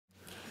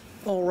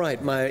All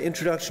right, my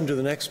introduction to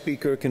the next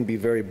speaker can be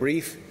very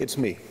brief. It's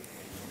me.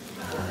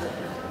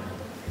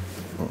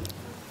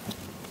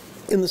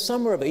 In the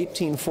summer of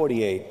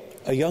 1848,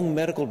 a young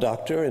medical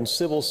doctor and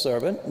civil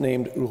servant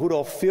named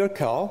Rudolf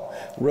Virchow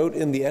wrote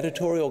in the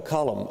editorial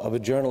column of a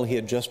journal he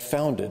had just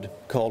founded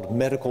called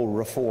Medical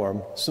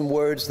Reform some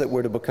words that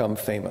were to become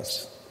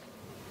famous.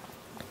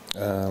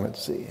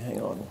 Let's see,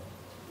 hang on.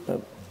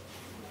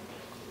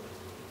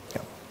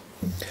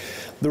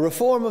 The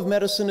reform of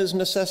medicine is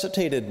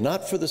necessitated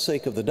not for the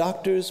sake of the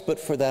doctors, but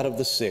for that of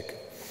the sick.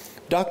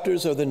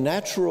 Doctors are the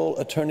natural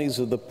attorneys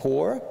of the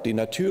poor, die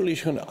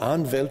natürlichen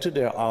Anwälte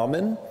der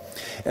Armen,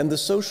 and the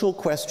social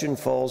question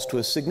falls to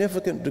a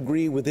significant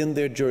degree within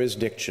their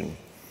jurisdiction.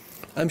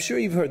 I'm sure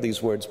you've heard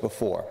these words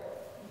before.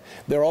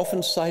 They're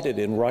often cited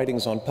in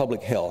writings on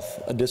public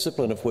health, a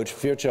discipline of which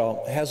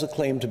Virchow has a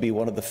claim to be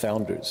one of the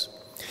founders.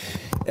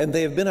 And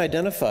they have been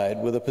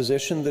identified with a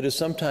position that is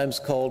sometimes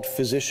called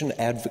physician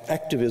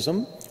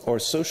activism or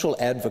social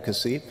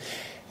advocacy,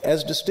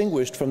 as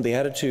distinguished from the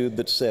attitude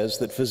that says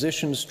that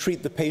physicians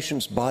treat the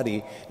patient's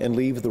body and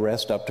leave the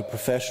rest up to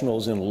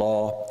professionals in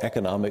law,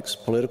 economics,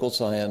 political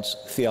science,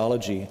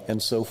 theology,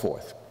 and so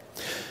forth.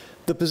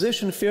 The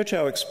position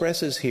Virchow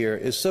expresses here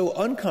is so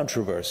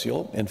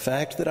uncontroversial, in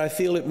fact, that I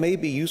feel it may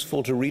be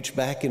useful to reach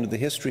back into the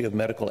history of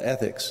medical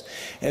ethics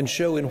and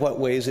show in what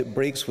ways it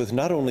breaks with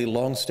not only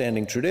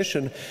long-standing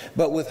tradition,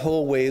 but with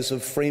whole ways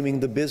of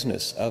framing the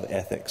business of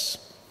ethics.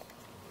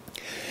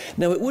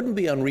 Now, it wouldn't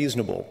be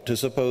unreasonable to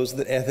suppose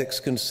that ethics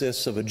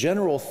consists of a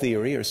general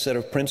theory or set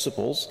of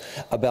principles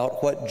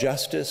about what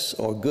justice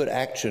or good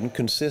action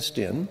consist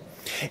in,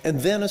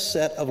 and then a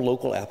set of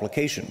local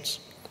applications.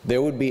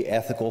 There would be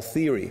ethical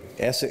theory,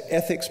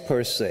 ethics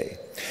per se,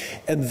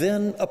 and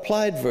then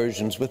applied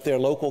versions with their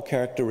local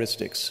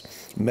characteristics,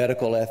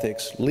 medical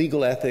ethics,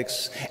 legal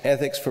ethics,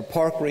 ethics for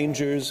park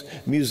rangers,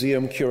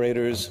 museum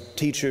curators,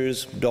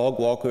 teachers, dog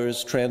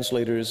walkers,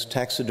 translators,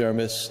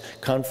 taxidermists,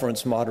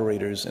 conference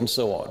moderators, and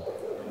so on.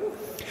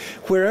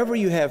 Wherever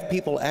you have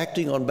people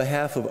acting on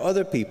behalf of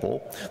other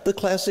people, the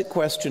classic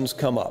questions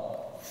come up.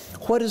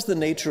 What is the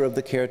nature of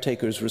the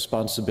caretaker's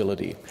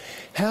responsibility?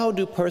 How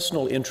do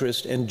personal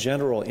interest and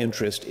general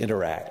interest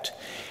interact?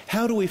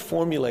 How do we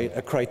formulate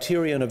a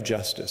criterion of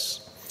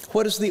justice?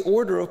 What is the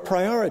order of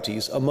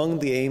priorities among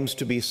the aims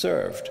to be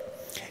served?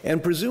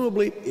 And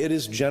presumably, it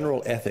is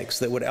general ethics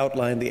that would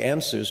outline the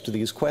answers to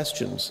these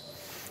questions.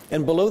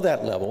 And below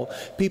that level,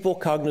 people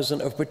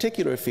cognizant of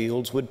particular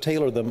fields would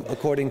tailor them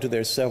according to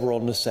their several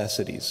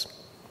necessities.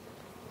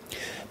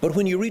 But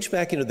when you reach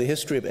back into the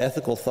history of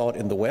ethical thought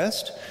in the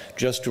West,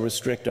 just to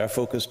restrict our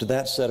focus to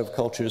that set of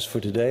cultures for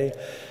today,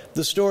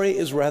 the story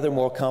is rather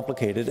more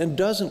complicated and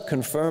doesn't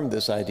confirm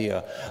this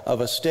idea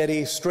of a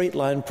steady,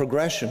 straight-line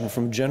progression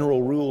from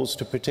general rules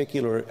to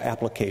particular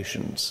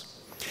applications.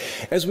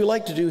 As we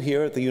like to do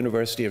here at the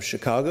University of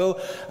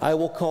Chicago, I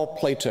will call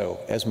Plato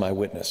as my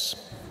witness.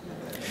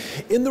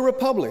 In the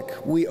Republic,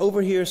 we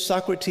overhear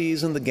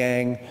Socrates and the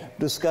gang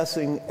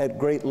discussing at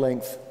great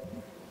length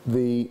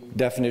the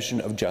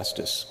definition of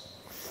justice.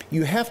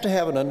 You have to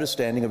have an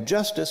understanding of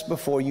justice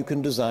before you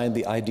can design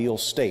the ideal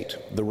state,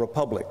 the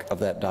republic of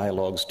that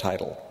dialogue's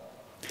title.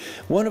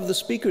 One of the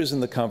speakers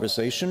in the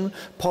conversation,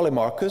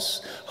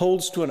 Polemarchus,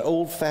 holds to an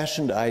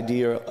old-fashioned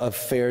idea of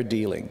fair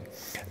dealing,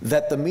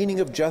 that the meaning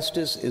of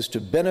justice is to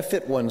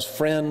benefit one's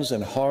friends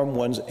and harm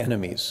one's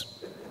enemies.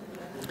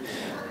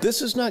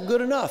 This is not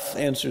good enough,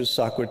 answers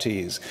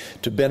Socrates.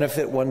 To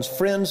benefit one's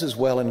friends is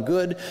well and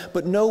good,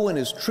 but no one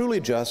is truly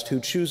just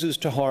who chooses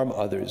to harm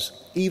others,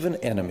 even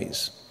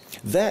enemies.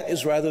 That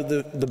is rather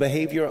the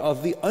behavior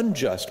of the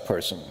unjust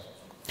person.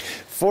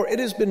 For it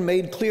has been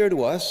made clear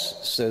to us,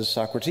 says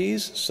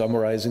Socrates,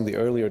 summarizing the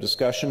earlier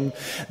discussion,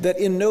 that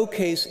in no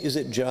case is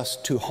it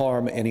just to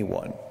harm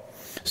anyone.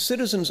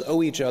 Citizens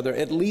owe each other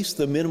at least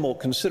the minimal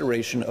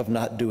consideration of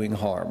not doing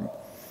harm.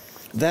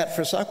 That,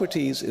 for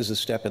Socrates, is a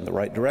step in the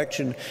right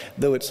direction,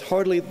 though it's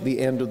hardly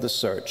the end of the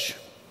search.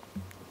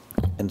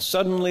 And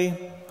suddenly,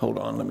 hold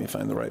on, let me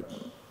find the right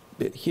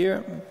bit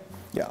here.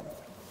 Yeah.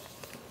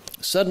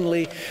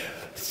 Suddenly,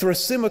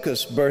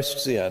 Thrasymachus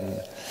bursts in,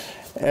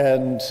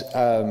 and,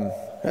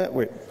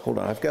 wait, hold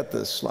on, I've got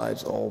the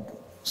slides all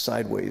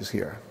sideways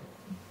here.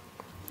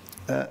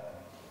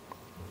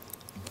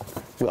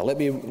 Well, let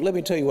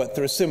me tell you what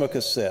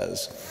Thrasymachus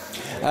says.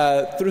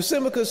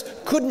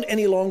 Thrasymachus couldn't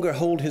any longer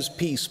hold his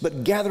peace,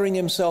 but gathering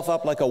himself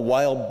up like a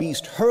wild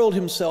beast, hurled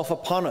himself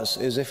upon us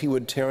as if he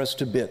would tear us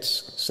to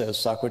bits, says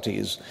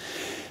Socrates.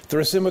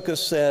 Thrasymachus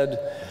said,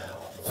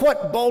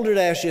 "What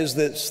balderdash is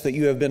this that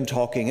you have been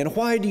talking, and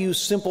why do you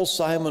simple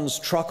Simons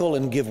truckle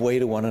and give way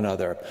to one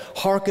another?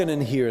 Hearken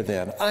and hear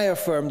then. I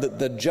affirm that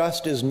the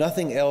just is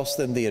nothing else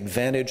than the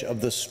advantage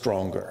of the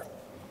stronger."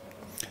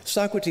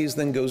 Socrates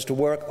then goes to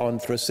work on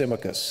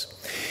Thrasymachus.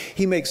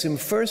 He makes him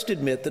first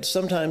admit that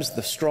sometimes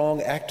the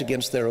strong act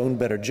against their own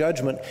better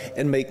judgment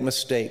and make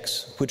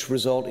mistakes, which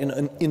result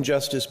in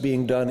injustice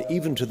being done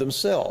even to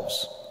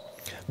themselves.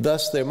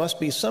 Thus, there must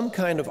be some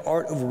kind of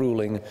art of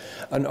ruling,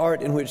 an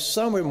art in which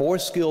some are more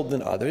skilled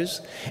than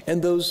others,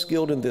 and those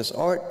skilled in this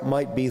art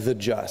might be the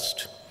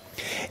just.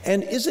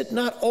 And is it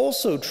not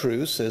also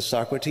true, says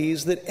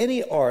Socrates, that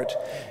any art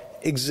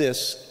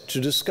exists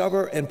to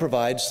discover and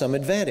provide some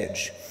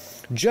advantage?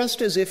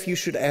 Just as if you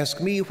should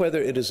ask me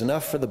whether it is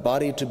enough for the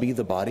body to be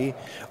the body,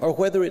 or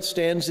whether it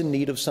stands in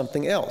need of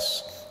something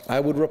else, I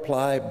would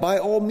reply, by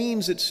all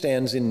means it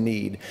stands in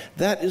need.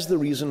 That is the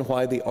reason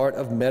why the art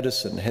of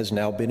medicine has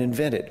now been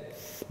invented,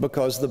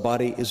 because the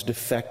body is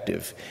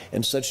defective,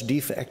 and such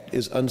defect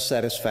is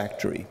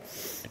unsatisfactory.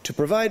 To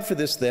provide for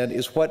this, then,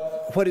 is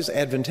what is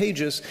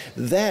advantageous.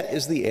 That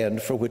is the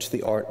end for which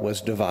the art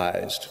was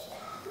devised.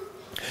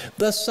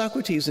 Thus,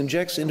 Socrates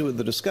injects into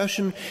the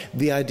discussion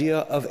the idea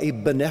of a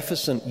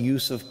beneficent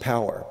use of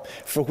power,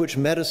 for which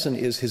medicine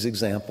is his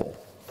example.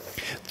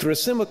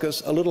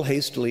 Thrasymachus, a little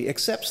hastily,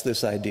 accepts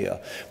this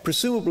idea,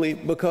 presumably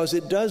because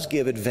it does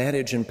give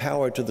advantage and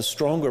power to the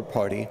stronger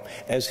party,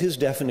 as his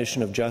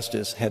definition of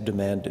justice had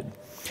demanded.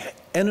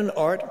 And an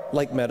art,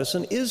 like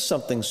medicine, is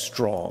something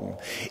strong.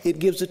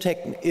 It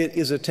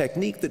is a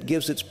technique that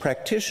gives its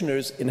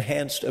practitioners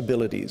enhanced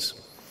abilities.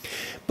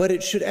 But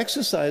it should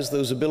exercise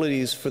those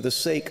abilities for the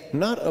sake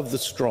not of the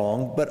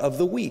strong, but of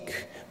the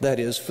weak, that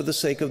is, for the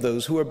sake of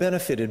those who are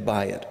benefited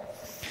by it.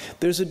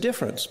 There's a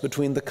difference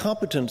between the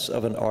competence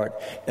of an art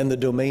and the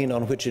domain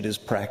on which it is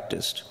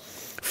practiced.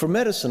 For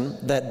medicine,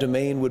 that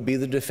domain would be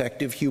the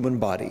defective human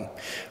body.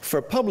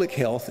 For public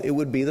health, it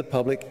would be the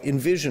public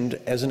envisioned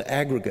as an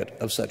aggregate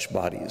of such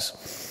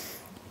bodies.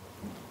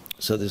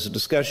 So there's a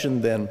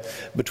discussion then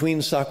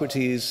between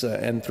Socrates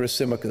and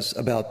Thrasymachus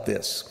about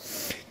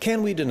this.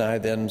 Can we deny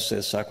then,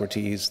 says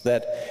Socrates,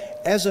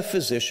 that as a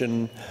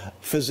physician,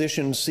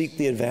 physicians seek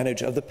the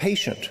advantage of the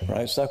patient,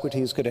 right?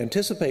 Socrates could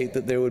anticipate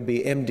that there would be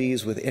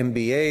MDs with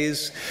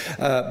MBAs,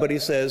 but he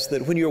says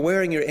that when you're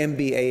wearing your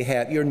MBA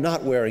hat, you're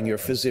not wearing your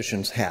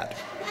physician's hat.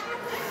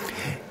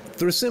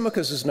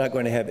 Thrasymachus is not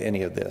going to have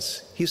any of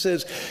this. He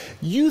says,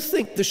 you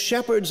think the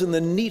shepherds and the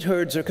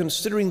neatherds are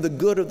considering the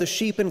good of the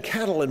sheep and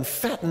cattle and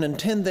fatten and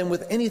tend them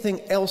with anything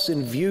else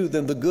in view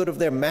than the good of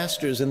their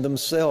masters and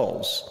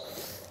themselves.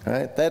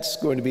 Right? That's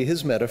going to be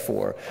his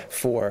metaphor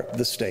for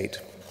the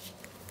state.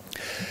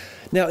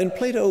 Now, in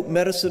Plato,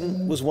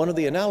 medicine was one of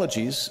the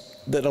analogies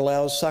that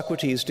allows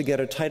Socrates to get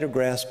a tighter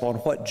grasp on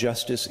what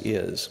justice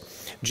is.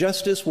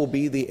 Justice will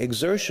be the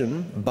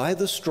exertion by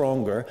the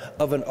stronger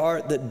of an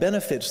art that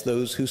benefits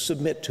those who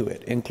submit to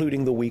it,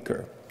 including the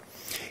weaker.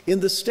 In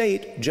the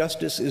state,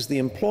 justice is the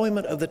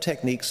employment of the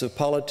techniques of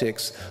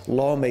politics,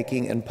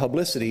 lawmaking, and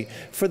publicity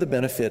for the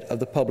benefit of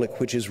the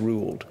public which is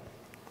ruled.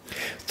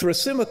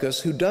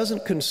 Thrasymachus, who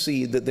doesn't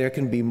concede that there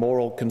can be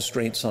moral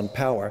constraints on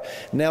power,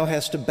 now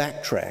has to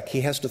backtrack. He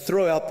has to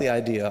throw out the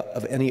idea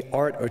of any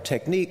art or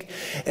technique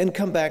and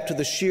come back to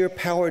the sheer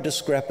power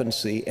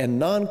discrepancy and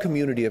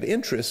non-community of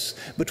interests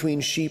between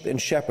sheep and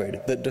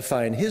shepherd that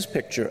define his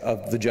picture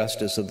of the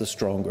justice of the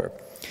stronger.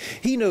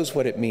 He knows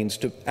what it means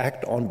to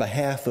act on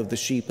behalf of the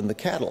sheep and the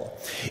cattle.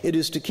 It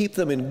is to keep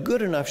them in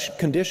good enough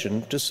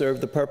condition to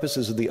serve the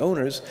purposes of the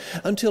owners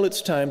until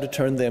it's time to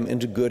turn them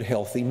into good,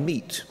 healthy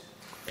meat.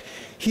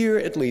 Here,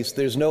 at least,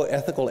 there's no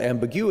ethical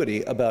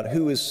ambiguity about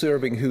who is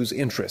serving whose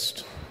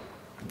interest.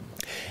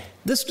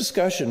 This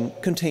discussion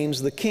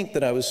contains the kink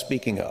that I was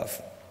speaking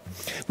of.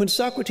 When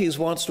Socrates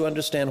wants to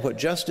understand what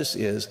justice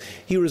is,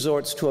 he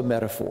resorts to a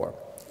metaphor.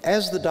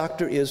 As the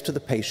doctor is to the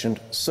patient,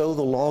 so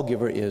the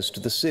lawgiver is to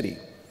the city.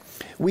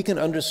 We can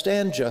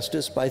understand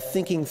justice by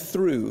thinking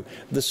through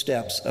the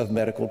steps of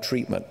medical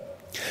treatment.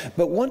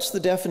 But once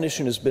the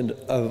definition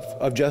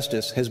of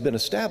justice has been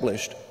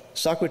established,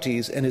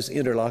 Socrates and his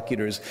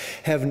interlocutors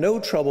have no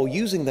trouble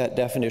using that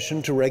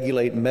definition to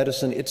regulate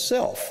medicine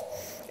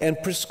itself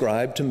and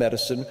prescribe to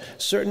medicine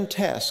certain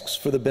tasks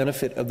for the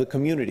benefit of the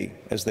community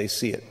as they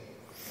see it.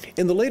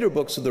 In the later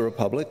books of the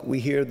Republic, we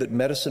hear that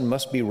medicine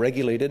must be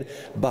regulated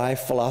by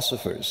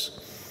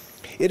philosophers.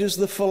 It is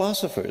the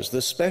philosophers,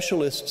 the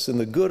specialists in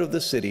the good of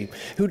the city,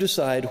 who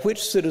decide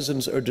which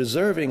citizens are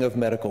deserving of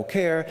medical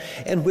care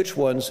and which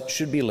ones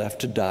should be left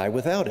to die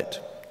without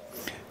it.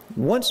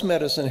 Once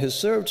medicine has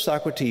served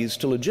Socrates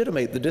to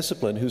legitimate the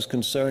discipline whose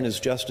concern is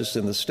justice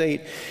in the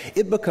state,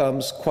 it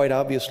becomes, quite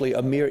obviously,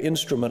 a mere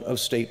instrument of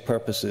state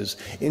purposes,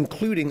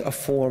 including a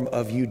form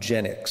of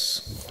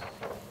eugenics.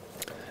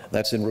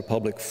 That's in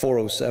Republic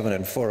 407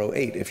 and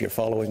 408, if you're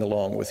following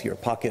along with your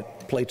pocket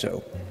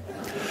Plato.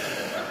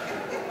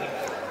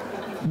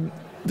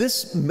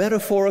 This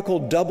metaphorical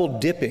double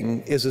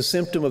dipping is a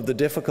symptom of the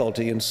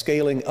difficulty in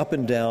scaling up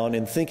and down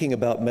in thinking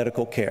about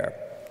medical care.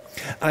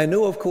 I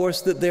know, of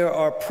course, that there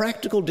are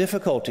practical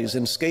difficulties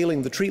in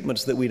scaling the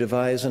treatments that we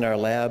devise in our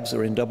labs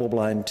or in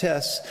double-blind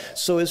tests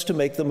so as to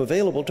make them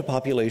available to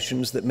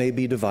populations that may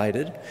be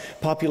divided,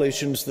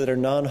 populations that are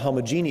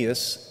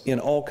non-homogeneous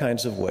in all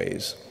kinds of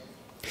ways.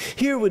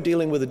 Here we're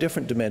dealing with a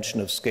different dimension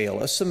of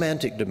scale, a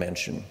semantic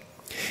dimension.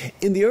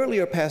 In the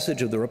earlier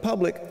passage of the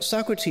Republic,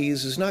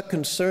 Socrates is not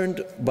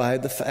concerned by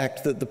the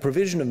fact that the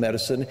provision of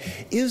medicine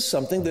is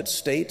something that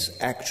states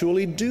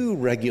actually do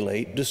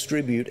regulate,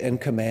 distribute,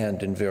 and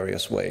command in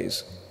various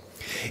ways.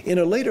 In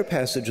a later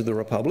passage of the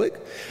Republic,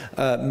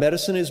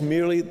 medicine is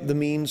merely the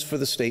means for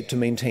the state to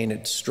maintain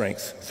its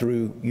strength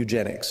through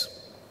eugenics.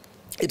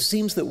 It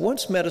seems that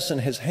once medicine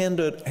has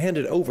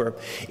handed over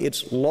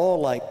its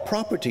law-like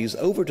properties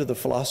over to the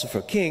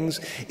philosopher kings,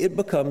 it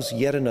becomes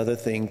yet another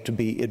thing to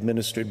be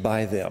administered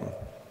by them.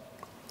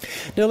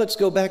 Now let's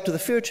go back to the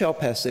Virchow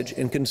passage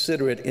and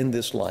consider it in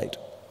this light.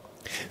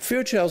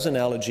 Virchow's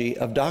analogy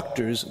of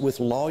doctors with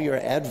lawyer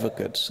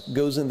advocates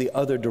goes in the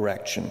other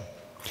direction.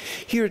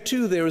 Here,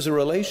 too, there is a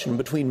relation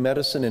between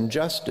medicine and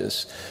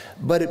justice,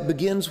 but it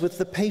begins with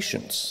the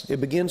patients. It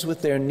begins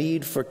with their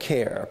need for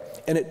care,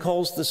 and it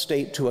calls the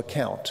state to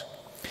account.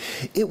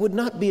 It would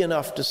not be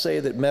enough to say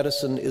that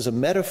medicine is a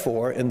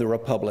metaphor in the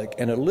Republic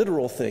and a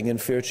literal thing in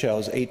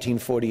Virchow's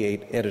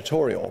 1848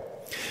 editorial.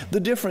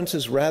 The difference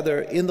is rather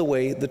in the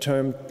way the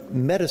term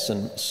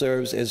medicine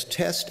serves as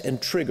test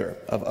and trigger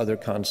of other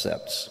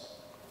concepts.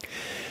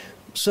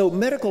 So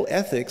medical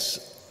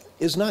ethics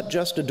is not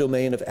just a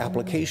domain of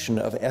application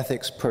of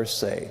ethics per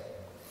se.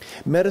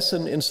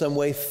 Medicine in some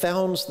way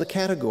founds the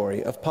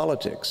category of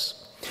politics.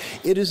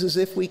 It is as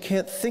if we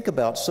can't think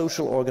about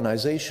social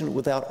organization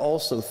without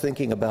also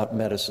thinking about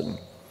medicine.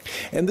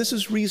 And this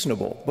is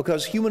reasonable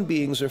because human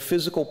beings are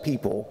physical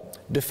people,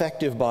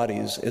 defective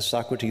bodies, as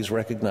Socrates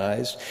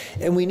recognized,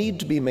 and we need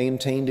to be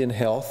maintained in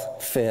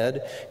health,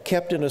 fed,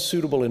 kept in a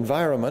suitable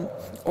environment,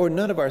 or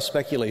none of our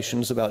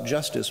speculations about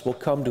justice will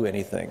come to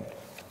anything.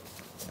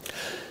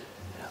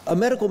 A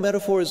medical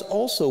metaphor is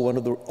also one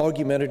of the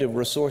argumentative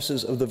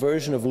resources of the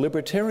version of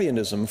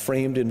libertarianism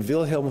framed in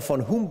Wilhelm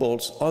von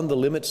Humboldt's On the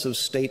Limits of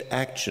State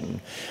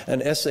Action,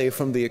 an essay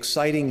from the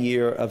exciting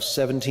year of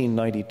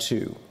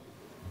 1792.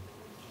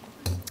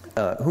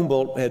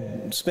 Humboldt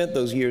had spent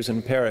those years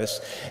in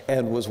Paris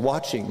and was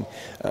watching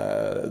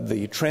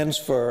the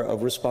transfer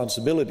of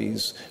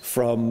responsibilities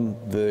from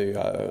the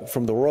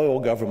royal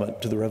government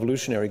to the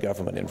revolutionary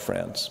government in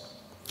France.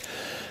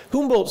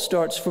 Humboldt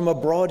starts from a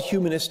broad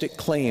humanistic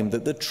claim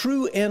that the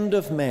true end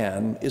of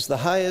man is the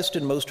highest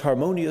and most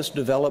harmonious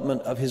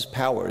development of his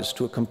powers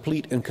to a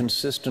complete and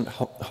consistent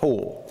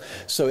whole.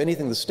 So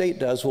anything the state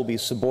does will be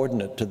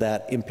subordinate to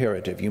that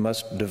imperative. You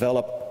must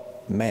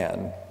develop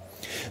man.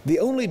 The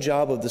only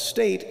job of the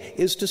state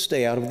is to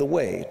stay out of the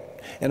way,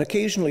 and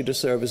occasionally to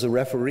serve as a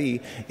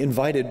referee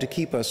invited to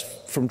keep us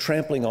from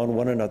trampling on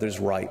one another's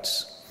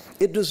rights.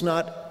 It does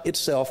not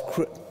itself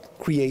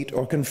create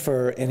or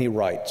confer any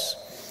rights.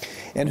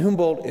 And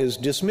Humboldt is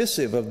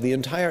dismissive of the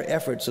entire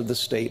efforts of the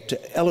state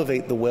to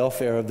elevate the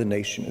welfare of the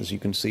nation, as you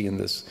can see in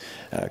this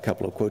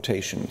couple of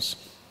quotations.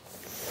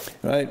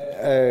 Right?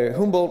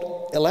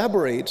 Humboldt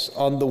elaborates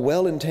on the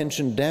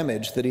well-intentioned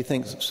damage that he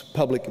thinks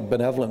public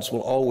benevolence will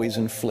always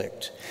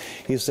inflict.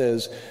 He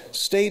says,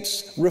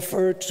 states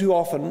refer too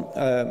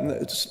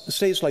often,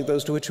 states like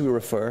those to which we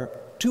refer,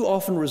 too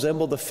often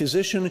resemble the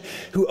physician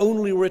who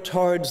only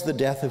retards the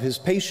death of his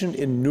patient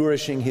in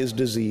nourishing his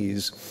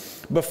disease.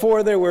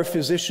 Before there were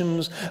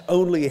physicians,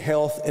 only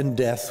health and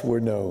death were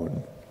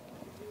known.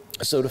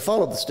 So to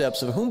follow the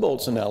steps of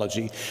Humboldt's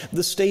analogy,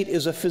 the state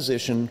is a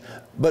physician,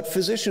 but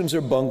physicians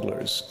are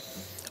bunglers.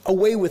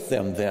 Away with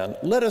them then.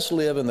 Let us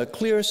live in the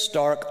clear,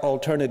 stark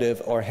alternative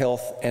of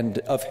health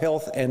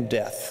and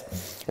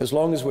death. As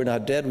long as we're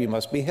not dead, we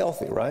must be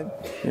healthy, right?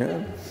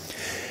 Yeah.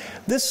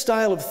 This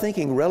style of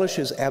thinking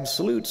relishes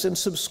absolutes and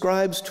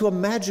subscribes to a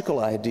magical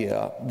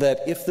idea that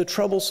if the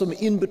troublesome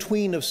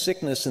in-between of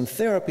sickness and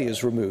therapy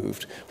is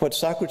removed, what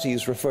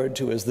Socrates referred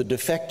to as the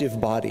defective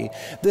body,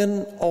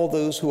 then all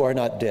those who are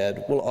not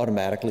dead will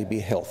automatically be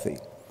healthy.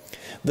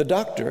 The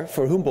doctor,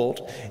 for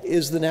Humboldt,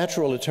 is the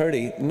natural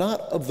attorney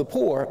not of the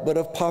poor, but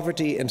of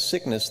poverty and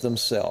sickness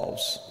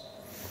themselves.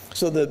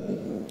 So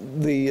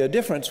the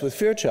difference with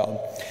Virchow,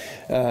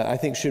 I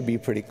think, should be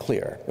pretty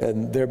clear.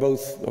 And they're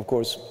both, of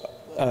course,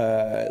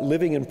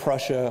 living in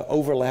Prussia,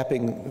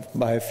 overlapping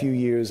by a few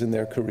years in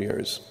their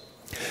careers.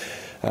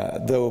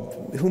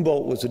 Though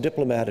Humboldt was a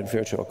diplomat and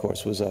Virchow, of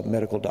course, was a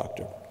medical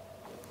doctor.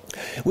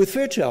 With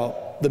Virchow,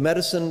 the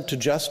medicine to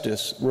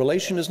justice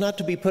relation is not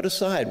to be put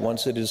aside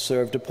once it is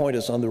served to point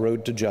us on the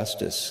road to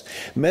justice.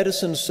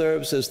 Medicine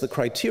serves as the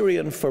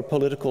criterion for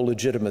political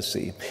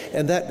legitimacy,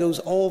 and that goes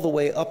all the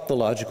way up the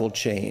logical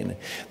chain.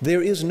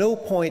 There is no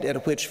point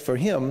at which, for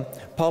him,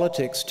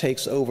 politics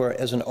takes over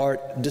as an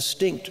art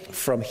distinct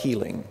from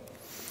healing.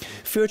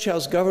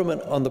 Virchow's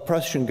government on the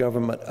Prussian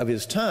government of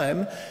his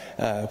time,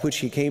 which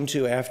he came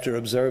to after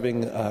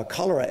observing a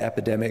cholera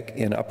epidemic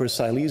in Upper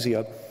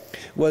Silesia,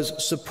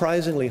 was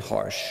surprisingly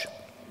harsh.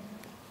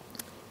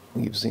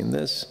 You've seen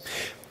this.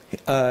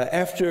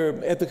 At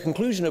the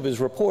conclusion of his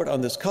report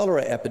on this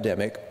cholera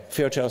epidemic,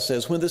 Virchow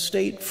says, when the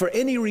state, for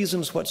any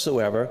reasons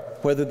whatsoever,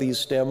 whether these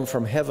stem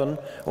from heaven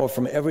or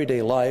from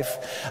everyday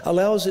life,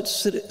 allows its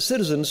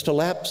citizens to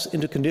lapse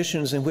into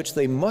conditions in which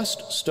they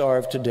must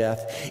starve to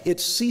death, it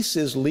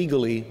ceases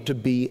legally to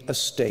be a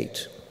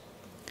state.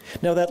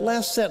 Now, that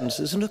last sentence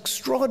is an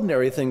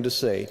extraordinary thing to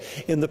say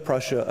in the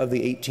Prussia of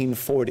the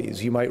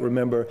 1840s. You might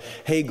remember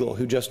Hegel,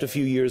 who just a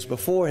few years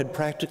before had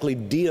practically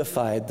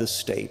deified the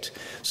state,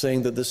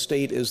 saying that the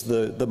state is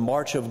the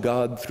march of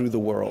God through the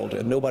world,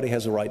 and nobody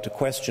has a right to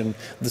question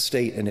the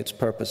state and its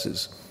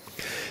purposes.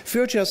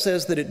 Virchow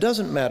says that it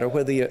doesn't matter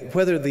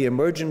whether the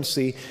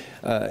emergency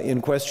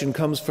in question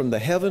comes from the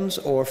heavens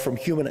or from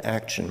human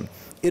action.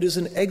 It is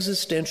an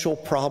existential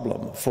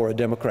problem for a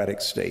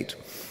democratic state,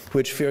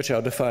 which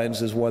Virchow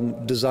defines as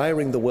one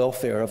desiring the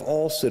welfare of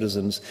all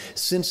citizens,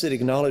 since it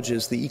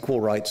acknowledges the equal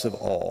rights of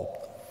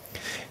all.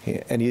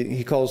 And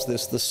he calls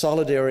this the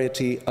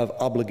solidarity of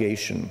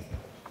obligation.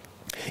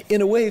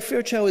 In a way,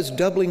 Virchow is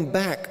doubling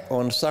back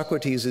on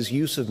Socrates'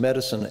 use of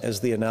medicine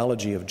as the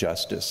analogy of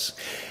justice.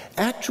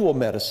 Actual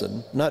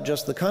medicine, not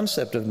just the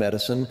concept of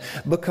medicine,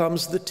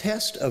 becomes the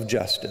test of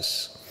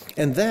justice.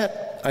 And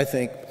that, I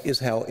think, is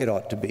how it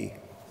ought to be.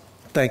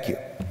 Thank you.